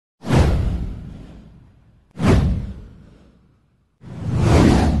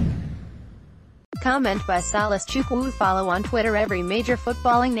comment by Salas Chukwu follow on Twitter. Every major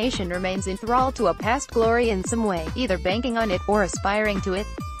footballing nation remains enthralled to a past glory in some way, either banking on it or aspiring to it.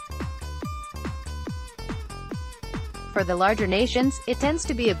 For the larger nations, it tends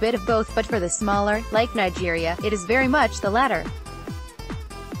to be a bit of both, but for the smaller, like Nigeria, it is very much the latter.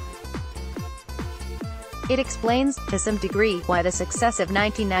 It explains, to some degree, why the success of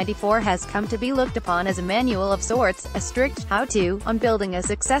 1994 has come to be looked upon as a manual of sorts, a strict how-to on building a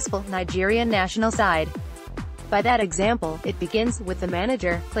successful Nigerian national side. By that example, it begins with the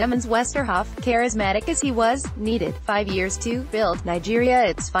manager, Clemens Westerhoff, charismatic as he was, needed 5 years to build Nigeria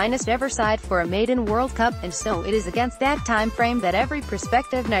its finest ever side for a maiden World Cup, and so it is against that time frame that every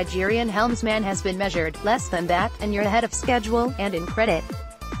prospective Nigerian helmsman has been measured. Less than that, and you're ahead of schedule, and in credit.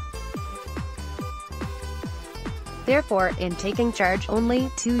 Therefore, in taking charge only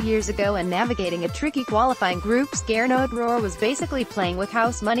 2 years ago and navigating a tricky qualifying group, Gernot Rohr was basically playing with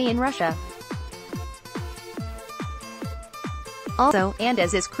house money in Russia. Also, and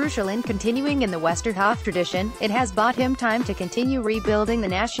as is crucial in continuing in the Westerhoff tradition, it has bought him time to continue rebuilding the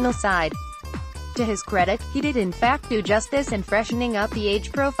national side. To his credit, he did in fact do just this in freshening up the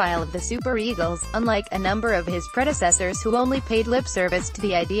age profile of the Super Eagles, unlike a number of his predecessors who only paid lip service to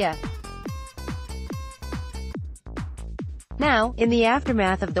the idea. Now, in the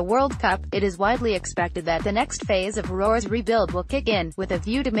aftermath of the World Cup, it is widely expected that the next phase of Rohr's rebuild will kick in, with a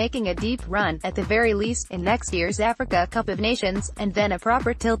view to making a deep run, at the very least, in next year's Africa Cup of Nations, and then a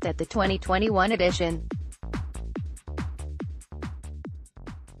proper tilt at the 2021 edition.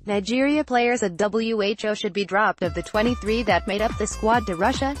 Nigeria players at WHO should be dropped of the 23 that made up the squad to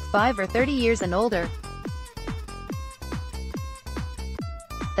Russia, 5 or 30 years and older.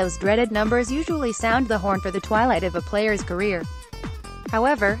 Those dreaded numbers usually sound the horn for the twilight of a player's career.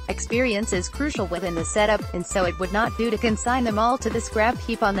 However, experience is crucial within the setup, and so it would not do to consign them all to the scrap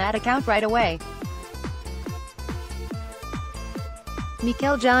heap on that account right away.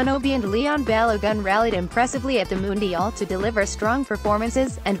 Mikel Janobi and Leon Balogun rallied impressively at the Mundial to deliver strong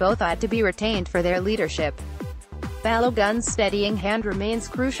performances, and both ought to be retained for their leadership. Balogun's steadying hand remains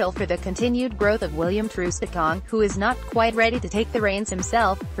crucial for the continued growth of William Troost-Ekong, who is not quite ready to take the reins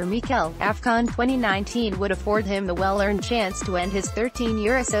himself. For Mikel, AFCON 2019 would afford him the well-earned chance to end his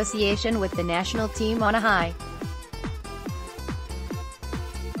 13-year association with the national team on a high.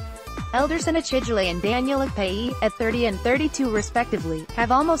 Elderson Achijule and Daniel Akpeyi, at 30 and 32 respectively,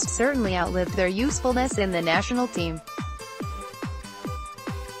 have almost certainly outlived their usefulness in the national team.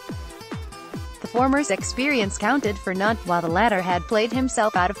 The former's experience counted for none, while the latter had played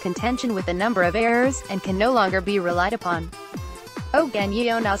himself out of contention with a number of errors, and can no longer be relied upon. Ogenye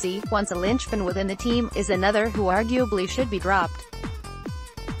Onazi, once a linchpin within the team, is another who arguably should be dropped.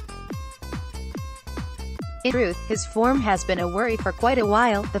 In truth, his form has been a worry for quite a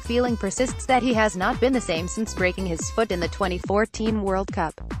while. The feeling persists that he has not been the same since breaking his foot in the 2014 World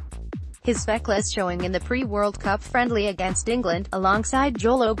Cup. His feckless showing in the pre-World Cup friendly against England, alongside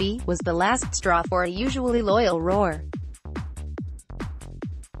Joel Obi, was the last straw for a usually loyal Rohr.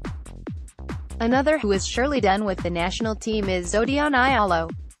 Another who is surely done with the national team is Odion Ighalo.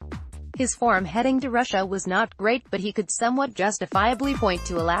 His form heading to Russia was not great, but he could somewhat justifiably point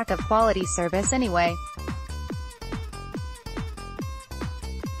to a lack of quality service anyway.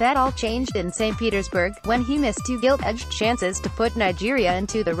 That all changed in St. Petersburg, when he missed 2 gilt-edged chances to put Nigeria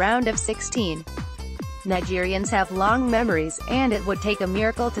into the round of 16. Nigerians have long memories, and it would take a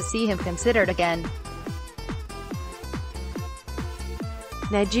miracle to see him considered again.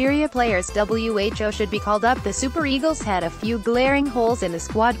 Nigeria players WHO should be called up. The Super Eagles had a few glaring holes in the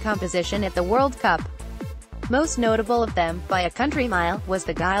squad composition at the World Cup. Most notable of them, by a country mile, was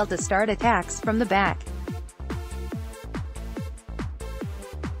the guile to start attacks from the back.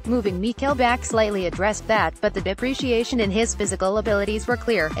 Moving Mikel back slightly addressed that, but the depreciation in his physical abilities were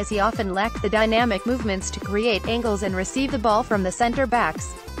clear, as he often lacked the dynamic movements to create angles and receive the ball from the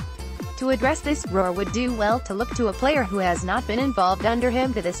center-backs. To address this, Rohr would do well to look to a player who has not been involved under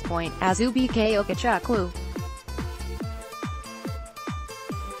him to this point, Azubuike Okechukwu.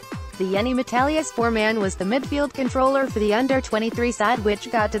 The Yeni Metalius foreman was the midfield controller for the under-23 side,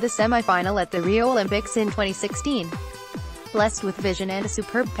 which got to the semi-final at the Rio Olympics in 2016. Blessed with vision and a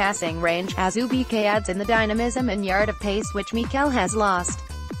superb passing range, Azubuike adds in the dynamism and yard of pace which Mikel has lost.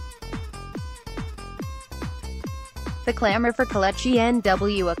 The clamour for Kelechi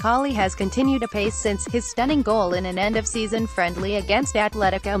NW Akali has continued apace since his stunning goal in an end-of-season friendly against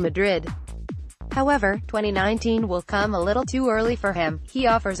Atletico Madrid. However, 2019 will come a little too early for him. He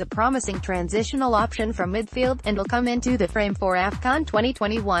offers a promising transitional option from midfield, and will come into the frame for AFCON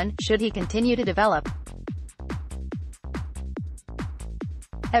 2021, should he continue to develop.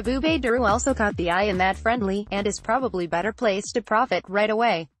 Abube Daru also caught the eye in that friendly, and is probably better placed to profit right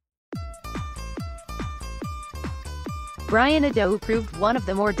away. Brian Adaohu proved one of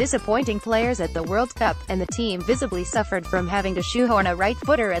the more disappointing players at the World Cup, and the team visibly suffered from having to shoehorn a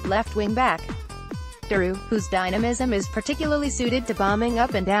right-footer at left wing-back. Daru, whose dynamism is particularly suited to bombing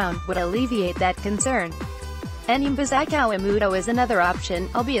up and down, would alleviate that concern. Enyimbazi Muto is another option,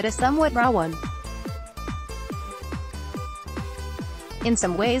 albeit a somewhat raw one. In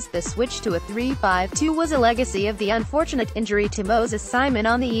some ways, the switch to a 3-5-2 was a legacy of the unfortunate injury to Moses Simon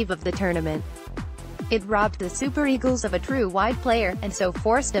on the eve of the tournament. It robbed the Super Eagles of a true wide player, and so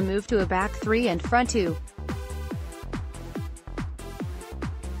forced a move to a back three and front two.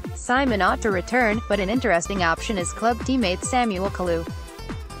 Simon ought to return, but an interesting option is club teammate Samuel Kalu.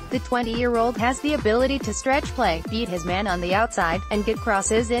 The 20-year-old has the ability to stretch play, beat his man on the outside, and get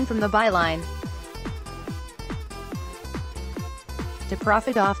crosses in from the byline. To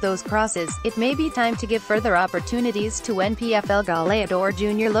profit off those crosses, it may be time to give further opportunities to NPFL goleador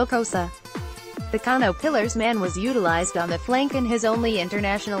Junior Lokosa. The Kano Pillars man was utilized on the flank in his only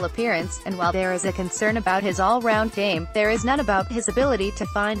international appearance, and while there is a concern about his all-round game, there is none about his ability to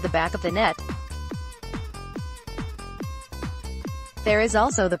find the back of the net. There is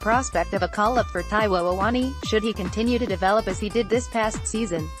also the prospect of a call-up for Taiwo Awoniyi, should he continue to develop as he did this past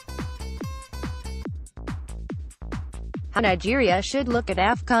season. How Nigeria should look at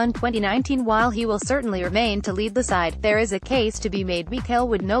AFCON 2019. While he will certainly remain to lead the side, there is a case to be made Mikel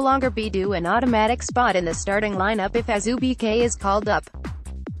would no longer be due an automatic spot in the starting lineup if Azubuike is called up.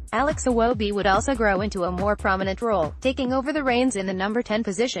 Alex Iwobi would also grow into a more prominent role, taking over the reins in the number 10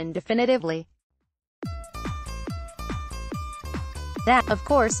 position definitively. That, of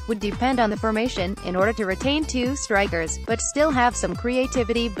course, would depend on the formation. In order to retain two strikers, but still have some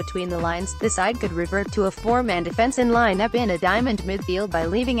creativity between the lines, the side could revert to a four-man defense and line up in a diamond midfield by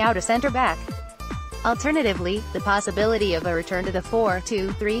leaving out a centre-back. Alternatively, the possibility of a return to the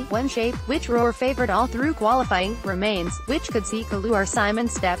 4-2-3-1 shape, which Roar favored all through qualifying, remains, which could see Kalu or Simon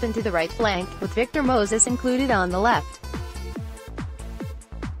step into the right flank, with Victor Moses included on the left.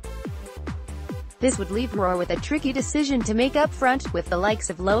 This would leave Roar with a tricky decision to make up front, with the likes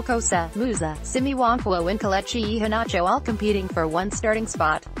of Lokosa, Musa, Simi Nwankwo and Kelechi Iheanacho all competing for one starting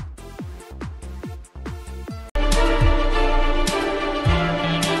spot.